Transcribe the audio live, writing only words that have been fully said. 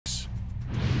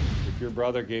Your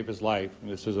brother gave his life, and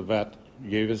this is a vet,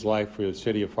 gave his life for the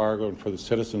city of Fargo and for the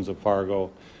citizens of Fargo.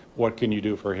 What can you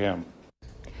do for him?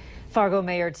 Fargo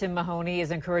Mayor Tim Mahoney is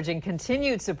encouraging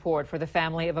continued support for the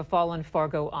family of a fallen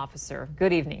Fargo officer.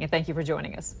 Good evening, and thank you for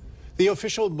joining us. The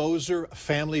official Moszer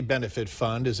Family Benefit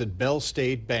Fund is at Bell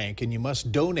State Bank, and you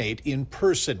must donate in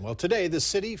person. Well, today, the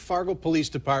City, Fargo Police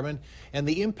Department, and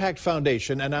the Impact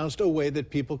Foundation announced a way that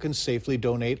people can safely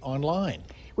donate online.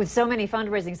 With so many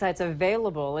fundraising sites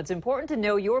available, it's important to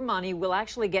know your money will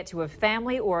actually get to a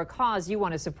family or a cause you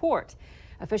want to support.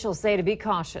 Officials say to be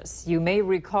cautious. You may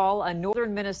recall a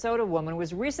northern Minnesota woman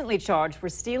was recently charged for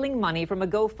stealing money from a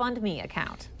GoFundMe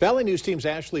account. Valley News Team's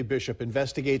Ashley Bishop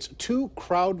investigates 2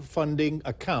 crowdfunding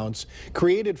accounts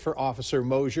created for Officer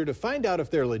Moszer to find out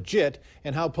if they're legit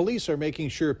and how police are making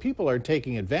sure people are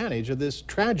taking advantage of this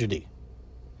tragedy.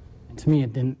 To me,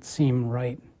 it didn't seem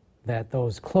right that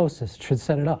those closest should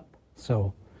set it up.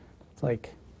 So it's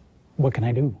like, what can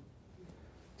I do?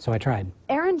 So I tried.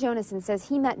 Aaron Jonason says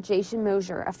he met Jason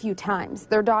Moszer a few times.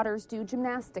 Their daughters do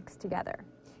gymnastics together.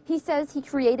 He says he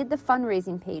created the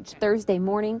fundraising page Thursday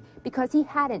morning because he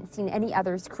hadn't seen any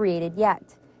others created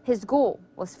yet. His goal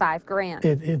was $5 grand.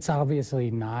 It's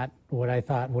obviously not what I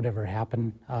thought would ever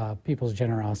happen. People's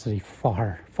generosity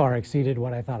far exceeded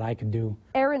what I thought I could do.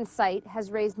 Aaron's site has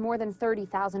raised more than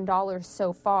 $30,000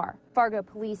 so far. Fargo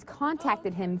police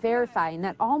contacted him verifying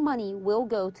that all money will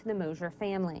go to the Moszer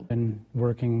family. Been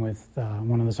working with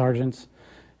one of the sergeants,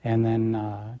 and then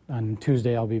on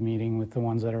Tuesday I'll be meeting with the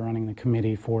ones that are running the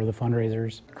committee for the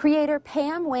fundraisers. Creator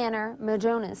Pam Wanner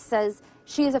Majonas says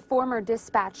she is a former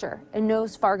dispatcher and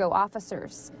knows Fargo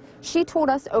officers. She told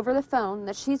us over the phone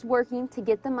that she's working to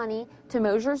get the money to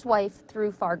Moser's wife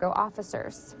through Fargo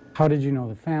officers. How did you know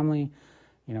the family?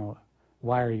 You know,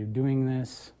 why are you doing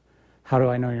this? How do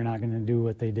I know you're not going to do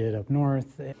what they did up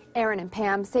north? Aaron and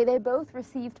Pam say they both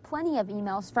received plenty of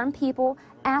emails from people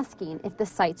asking if the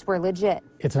sites were legit.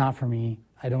 It's not for me.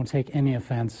 I don't take any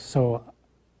offense, so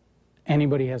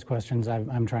anybody has questions,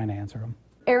 I'm trying to answer them.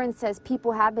 Aaron says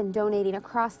people have been donating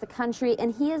across the country,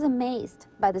 and he is amazed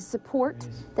by the support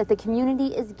that the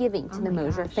community is giving to the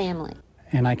Moszer family.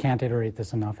 And I can't iterate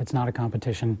this enough. It's not a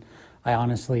competition. I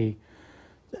honestly,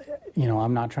 you know,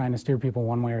 I'm not trying to steer people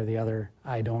one way or the other.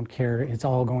 I don't care. It's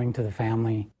all going to the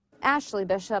family. Ashley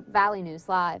Bishop, Valley News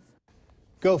Live.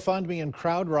 GoFundMe and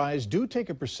CrowdRise do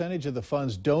take a percentage of the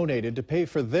funds donated to pay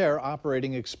for their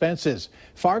operating expenses.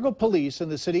 Fargo Police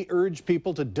and the city urge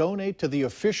people to donate to the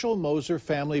official Moszer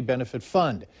Family Benefit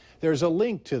Fund. There's a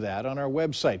link to that on our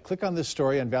website. Click on this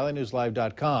story on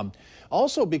valleynewslive.com.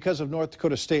 Also, because of North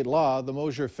Dakota state law, the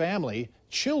Moszer family,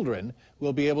 children,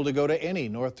 will be able to go to any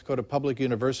North Dakota public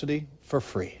university for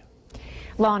free.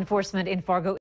 Law enforcement in Fargo